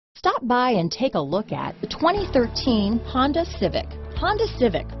Stop by and take a look at the 2013 Honda Civic. Honda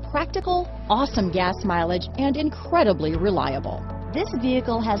Civic, practical, awesome gas mileage, and incredibly reliable. This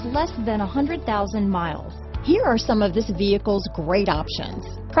vehicle has less than 100,000 miles. Here are some of this vehicle's great options: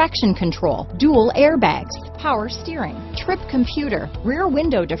 traction control, dual airbags, power steering, trip computer, rear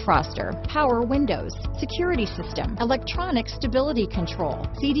window defroster, power windows, security system, electronic stability control,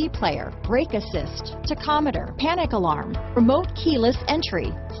 CD player, brake assist, tachometer, panic alarm, remote keyless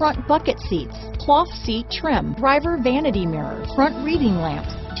entry, front bucket seats, cloth seat trim, driver vanity mirror, front reading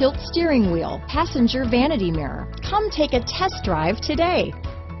lamps, tilt steering wheel, passenger vanity mirror. Come take a test drive today.